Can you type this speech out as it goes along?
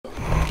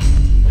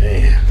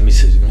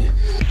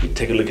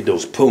Take a look at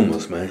those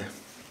Pumas, man.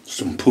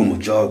 Some Puma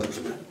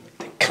joggers, man.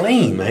 They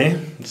clean,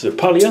 man. Is it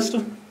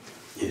polyester?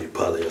 Yeah,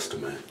 polyester,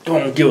 man. Go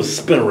on, give us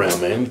a spin around,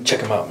 man. Let me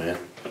check them out, man.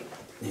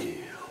 Yeah.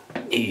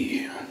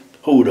 Yeah.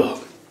 Hold up.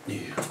 Yeah.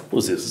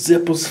 What's this?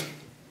 Zippers?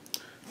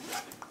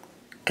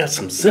 Got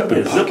some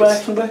zipper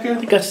action back here?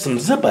 They got some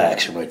zipper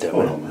action right there,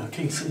 man. Hold on, man. I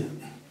can't see it.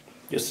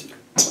 Yes.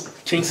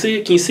 Can't see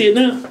it? Can you see it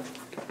now?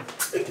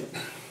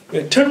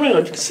 Yeah, turn around.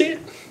 You can see it.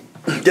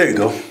 There you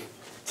go.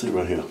 See it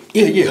right here.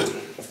 Yeah, yeah.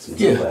 Some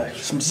zipper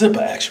action. Some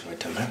zipper action right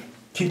there, man.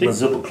 Keep my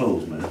zipper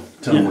closed, man.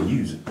 Tell them we'll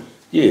use it.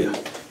 Yeah.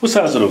 What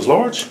size are those?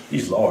 Large?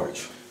 These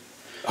large.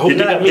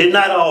 They're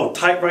not all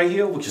tight right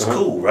here, which is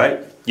cool,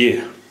 right?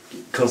 Yeah.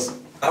 Because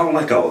I don't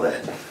like all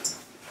that.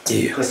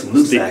 Yeah. That's some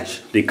loose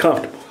action. They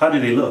comfortable. How do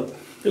they look?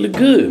 They look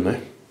good,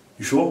 man.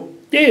 You sure?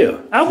 Yeah,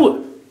 I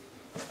would.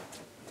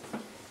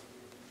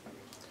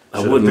 I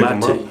wouldn't lie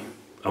to you.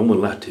 I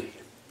wouldn't lie to you.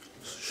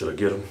 Should I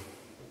get them?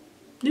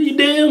 Yeah, you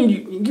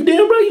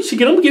damn right. You should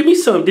get them. Give me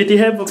some. Did they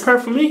have a pair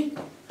for me?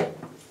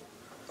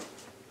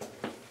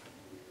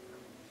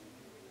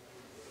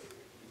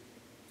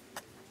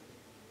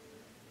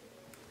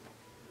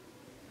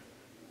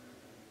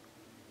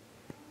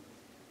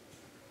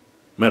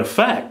 Matter of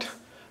fact,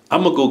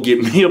 I'm gonna go get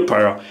me a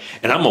pair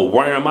and I'm gonna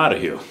wear them out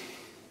of here.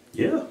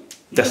 Yeah,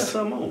 that's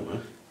something on,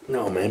 man.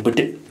 No, man, but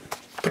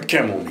put the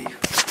camera on me.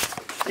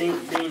 They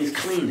ain't as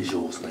clean as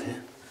yours,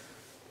 man.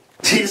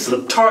 This is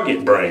a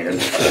Target brand.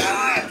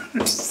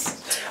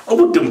 Oh,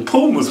 with them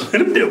Pumas,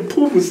 man. Them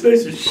Pumas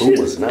nice as shit.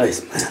 Pumas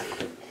nice,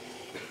 man.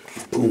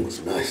 Pumas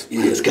nice.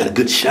 Yeah, it's got a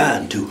good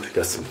shine to it.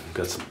 Got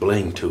some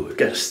bling to it.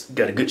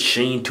 Got a good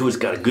sheen to it. It's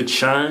got a good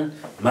shine.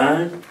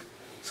 Mine,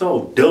 it's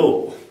all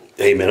dull.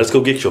 Hey, man, let's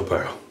go get your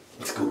apparel.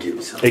 Let's go get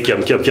me some. Hey,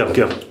 Kevin.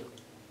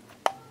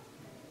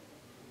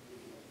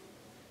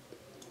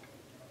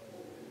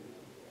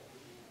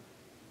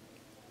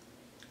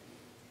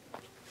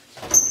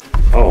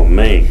 Oh,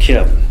 man,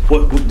 Kevin.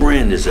 What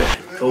brand is that?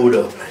 Hold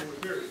up, man.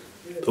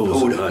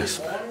 Those are nice,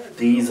 man.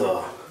 These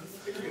are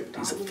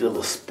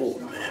Philly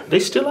Sport, man. They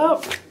still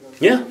out?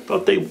 Yeah,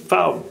 thought they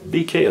filed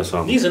BK or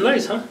something. These are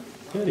nice, huh?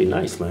 Yeah, they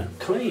nice, man.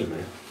 Clean,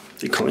 man.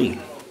 They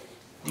clean.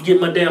 You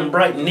get my damn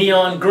bright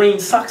neon green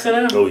socks in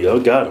there? Oh, yeah, I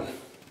got them.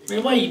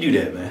 Man, why you do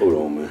that, man? Hold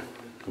on, man.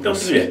 Don't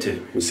do that,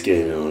 too. I'm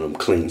scared on them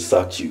clean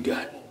socks you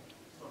got.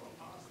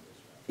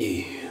 Yeah.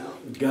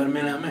 You got them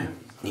in there, man?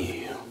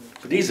 Yeah.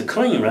 But these are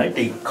clean, right?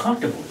 They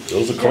comfortable.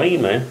 Those are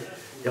clean, man.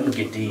 I'm gonna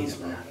get these,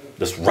 man.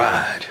 Let's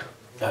ride.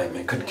 All right,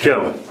 man. Cut the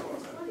camera.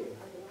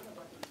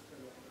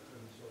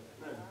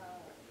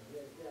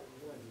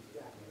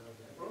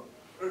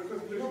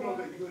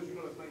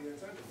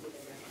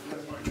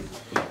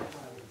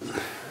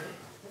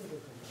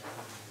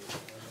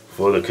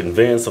 For the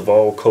convenience of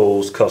all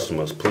Kohl's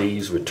customers,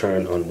 please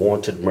return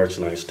unwanted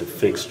merchandise to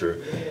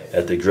fixture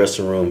at the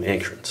dressing room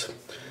entrance.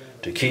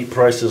 To keep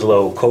prices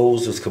low,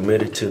 Kohl's is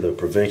committed to the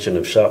prevention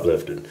of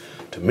shoplifting.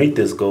 To meet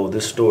this goal,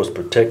 this store is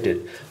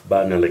protected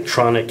by an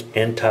electronic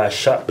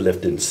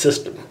anti-shoplifting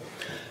system.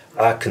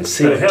 Our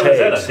concealed tags. Is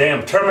that a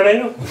damn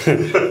Terminator?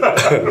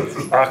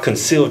 Our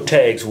concealed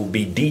tags will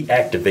be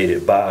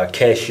deactivated by our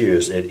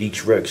cashiers at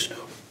each register.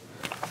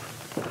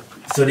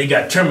 So they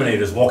got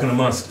Terminators walking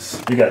amongst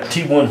us. They got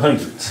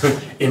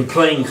T-100s in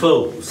plain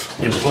clothes.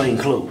 In plain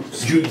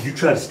clothes. You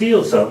try to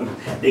steal something,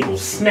 they gonna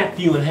snap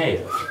you in half.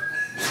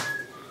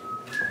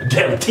 A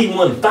damn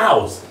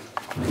T-1000.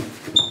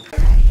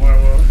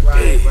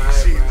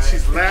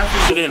 She's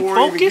laughing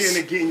before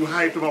even getting you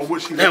hyped about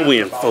what she's now we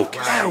in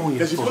focus.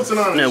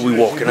 Now we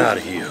walking out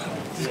of here.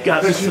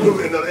 Can't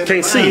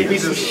see it.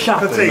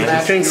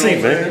 Can't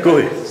see, man. Go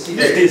ahead. Just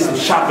did some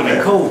shopping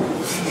at Kohl.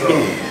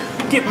 Yeah.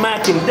 Get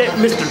Mac and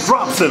Mr.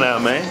 Drops in there,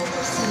 man.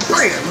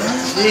 Man.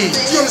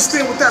 You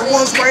understand what that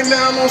was right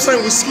now? You know what I'm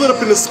saying? We split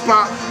up in the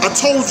spot. I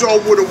told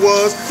y'all what it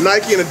was.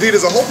 Nike and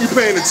Adidas. I hope you're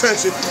paying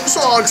attention. You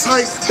saw how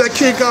excited that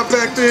kid got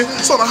back there.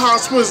 Saw the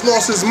Hodgetwins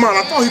lost his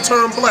mind. I thought he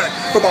turned black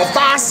for about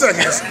 5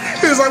 seconds.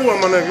 He was like, what,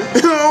 my nigga?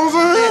 You know what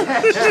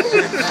I'm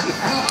saying?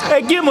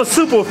 Hey, give him a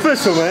super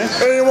official, man.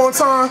 Hey, one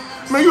time,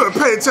 man, you gotta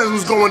pay attention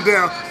what's going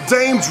down.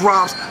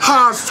 DayumDrops,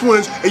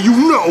 Hodgetwins, and you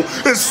know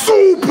it's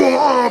super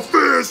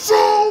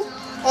official.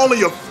 All in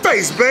your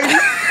face, baby.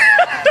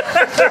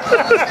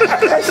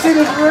 That shit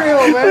is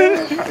real, man.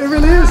 It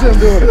really is him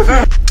doing it.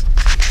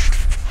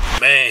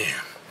 Man,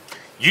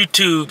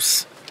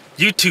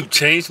 YouTube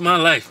changed my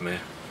life, man.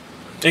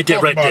 Ain't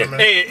that right there?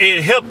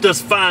 It helped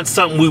us find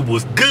something we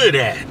was good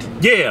at.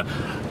 Yeah,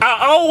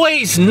 I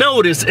always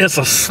noticed as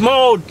a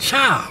small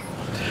child,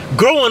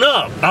 growing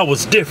up, I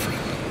was different.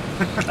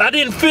 I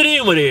didn't fit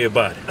in with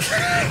everybody.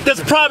 That's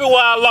probably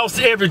why I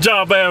lost every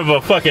job I ever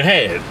fucking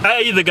had.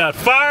 I either got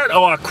fired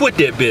or I quit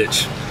that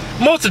bitch.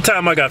 Most of the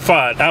time I got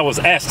fired, I was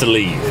asked to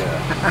leave.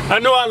 Yeah. I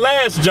know our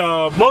last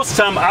job, most of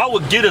the time I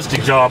would get us the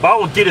job. I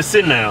would get us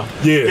in now.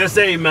 Yeah. Just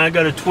say, hey, man, I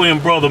got a twin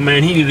brother,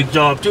 man. He need a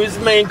job too. He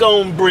said, man, go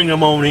and bring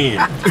him on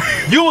in.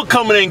 You would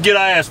come in and get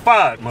our ass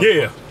fired, man.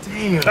 Yeah.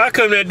 I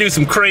come there and do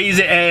some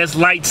crazy ass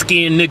light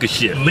skinned nigga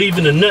shit.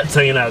 Leaving the nuts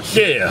hanging out.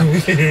 Yeah.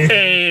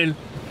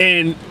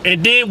 and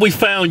then we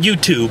found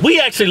YouTube. We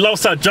actually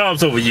lost our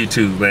jobs over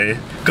YouTube, man.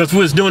 Cause we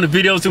was doing the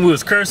videos and we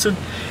was cursing.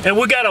 And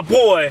we got a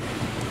boy,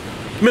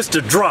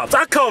 Mr. Drops.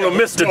 I call him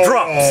Mr.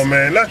 Drops. Oh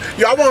man,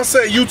 yeah, I want to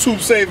say YouTube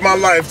saved my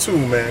life too,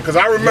 man. Because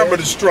I remember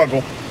the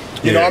struggle.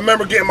 You know, I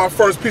remember getting my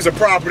first piece of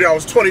property. I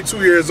was 22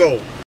 years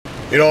old.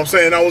 You know what I'm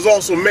saying? I was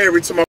also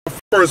married to my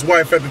first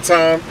wife at the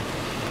time.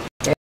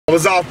 I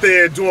was out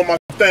there doing my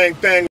thing,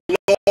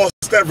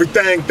 lost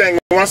everything.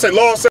 When I say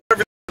lost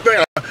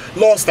everything, I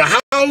lost the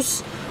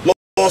house,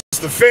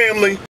 lost the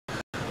family,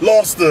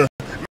 lost the.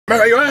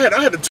 Man,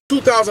 I had the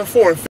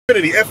 2004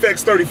 Infiniti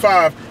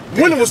FX35.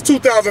 When it was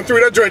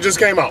 2003, that joint just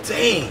came out.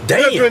 Damn.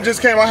 That joint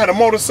just came out. I had a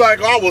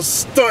motorcycle. I was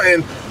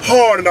stunting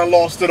hard and I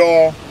lost it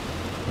all.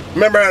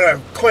 Remember I had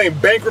to claim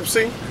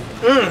bankruptcy?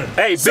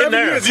 Hey, 7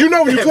 years. You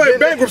know when you claim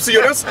bankruptcy,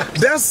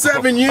 that's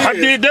 7 years. I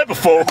did that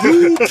before.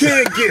 You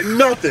can't get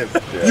nothing.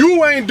 Yeah.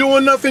 You ain't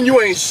doing nothing.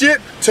 You ain't shit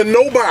to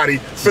nobody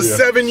for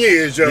 7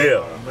 years, yo.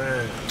 Yeah. Oh,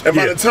 man. And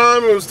by the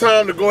time it was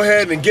time to go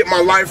ahead and get my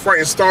life right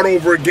and start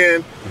over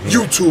again,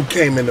 YouTube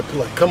came into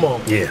play. Come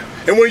on. Yeah.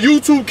 And when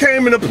YouTube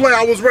came into play,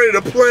 I was ready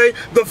to play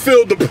the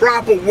field the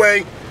proper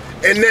way.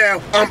 And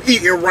now I'm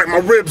eating right. My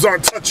ribs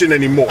aren't touching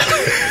anymore.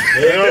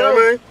 You know what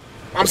I mean?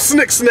 I'm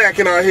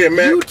snacking out here,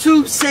 man.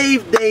 YouTube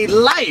saved their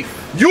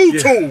life.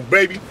 YouTube,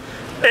 baby.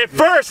 At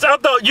first, I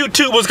thought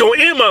YouTube was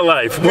gonna end my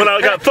life when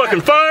I got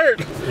fucking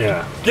fired.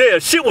 Yeah. Yeah,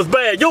 shit was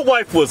bad. Your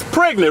wife was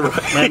pregnant,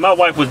 right? Man, my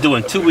wife was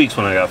doing 2 weeks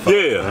when I got fired.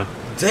 Yeah. Man.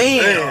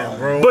 Damn,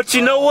 bro. But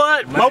you know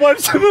what? My wife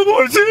said, just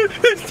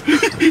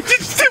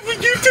sit with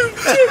YouTube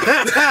shit.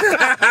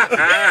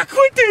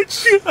 Quit that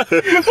shit.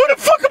 Where the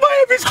fuck am I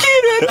having this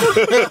kid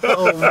at?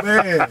 Oh,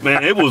 man.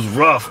 Man, it was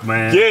rough,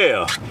 man.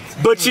 Yeah.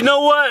 But you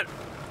know what?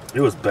 It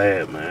was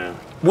bad, man.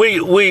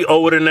 We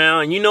older now,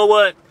 and you know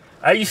what?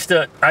 I used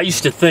to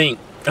think,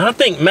 and I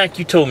think Mac,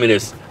 you told me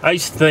this. I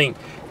used to think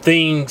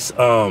things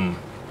don't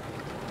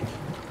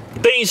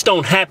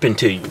happen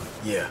to you.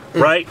 Yeah.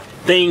 Right?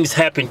 Things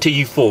happen to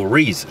you for a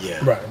reason.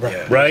 Yeah.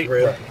 Right?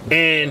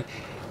 And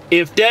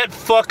if that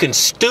fucking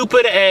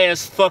stupid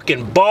ass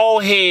fucking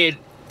bald head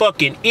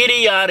fucking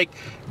idiotic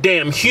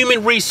damn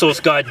human resource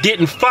guy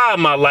didn't fire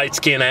my light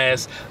skinned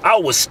ass, I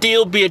would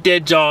still be at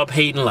that job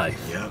hating life.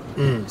 Yeah.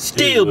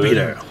 Still be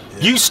there.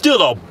 You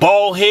still a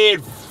bald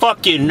head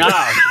fucking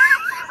fuck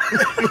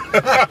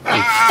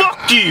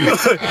you.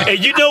 And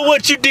you know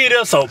what you did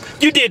us?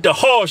 You did the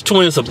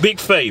Hodgetwins a big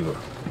favor.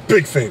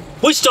 Big favor.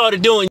 We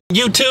started doing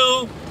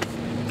YouTube.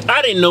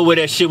 I didn't know where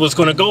that shit was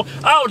gonna go.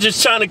 I was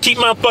just trying to keep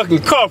my fucking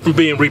car from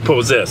being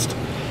repossessed.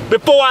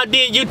 Before I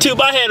did YouTube,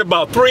 I had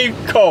about 3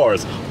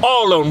 cars,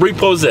 all of them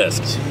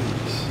repossessed.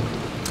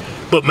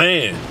 Jeez. But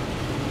man,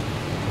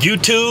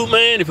 YouTube,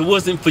 man, if it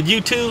wasn't for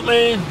YouTube,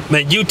 man,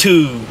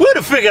 YouTube. We'd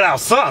have figured out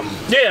something.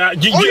 Yeah. I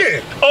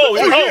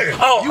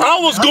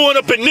was going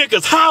up in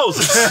niggas'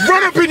 houses.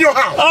 Run up in your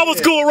house. I was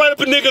going right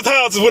up in niggas'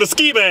 houses with a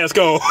ski mask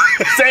on.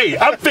 Say,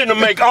 I'm finna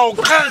make all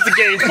kinds of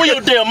games. Where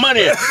your damn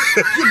money at?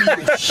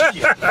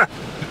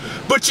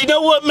 But you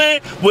know what,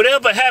 man?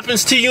 Whatever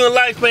happens to you in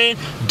life, man,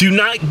 do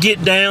not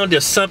get down.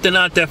 There's something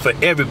out there for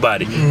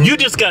everybody. You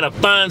just gotta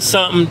find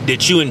something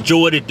that you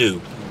enjoy to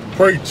do.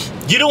 Preach.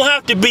 You don't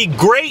have to be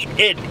great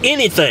at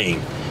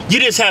anything. You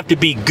just have to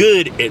be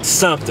good at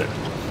something.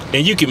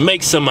 And you can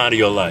make some out of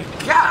your life.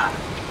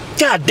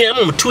 God damn,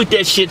 I'm gonna tweet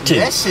that shit too.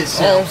 That shit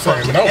sounds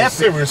fucking that was epic.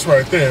 serious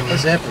right there, man.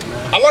 That's epic,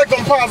 man. I like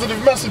them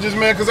positive messages,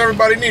 man, because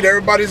everybody's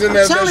in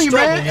that struggle,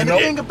 man, you and know?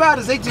 the thing about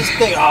it is they just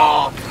think,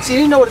 oh, see,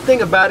 you know what the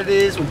thing about it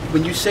is?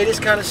 When you say this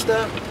kind of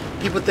stuff,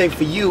 people think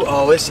for you,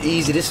 oh, it's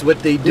easy, this is what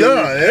they do.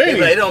 Yeah, it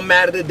ain't. It don't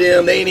matter to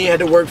them, they ain't even had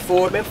to work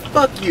for it, man,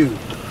 fuck you.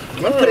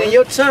 You put in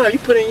your time, you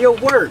put in your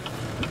work.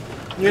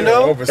 You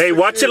know? Hey,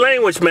 watch your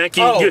language, man.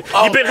 You've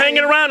been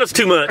hanging around us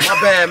too much. My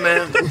bad,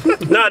 man.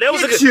 Nah, that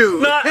was a good. You.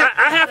 Nah,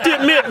 I have to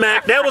admit,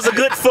 Mac, that was a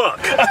good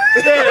fuck.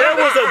 That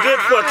was a good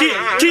fuck.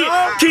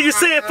 Can you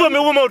say it for me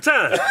one more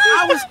time?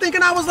 I was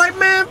thinking, I was like,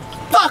 man,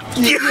 fuck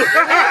you.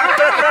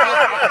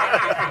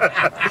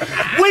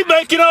 We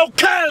making all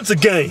kinds of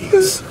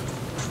games.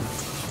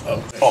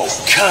 All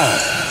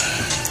kinds.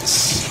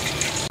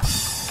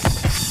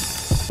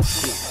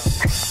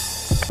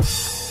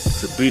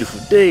 It's a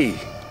beautiful day.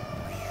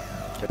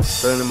 Got the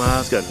sun in my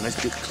eyes, got a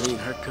nice good clean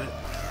haircut.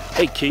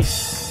 Hey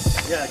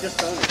Keith. Yeah, I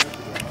just found it.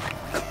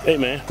 Hey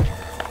man.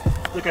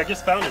 Look, I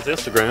just found his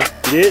Instagram.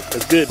 You did?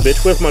 That's good,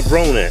 bitch. Where's my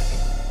drone at?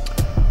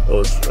 Oh,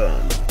 it's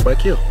back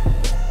here.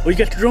 Oh, you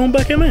got the drone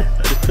back here, man?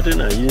 I just put it in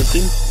there. You didn't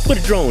see me? Put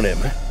the drone at,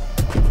 man.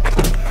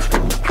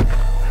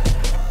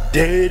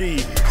 There it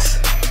is.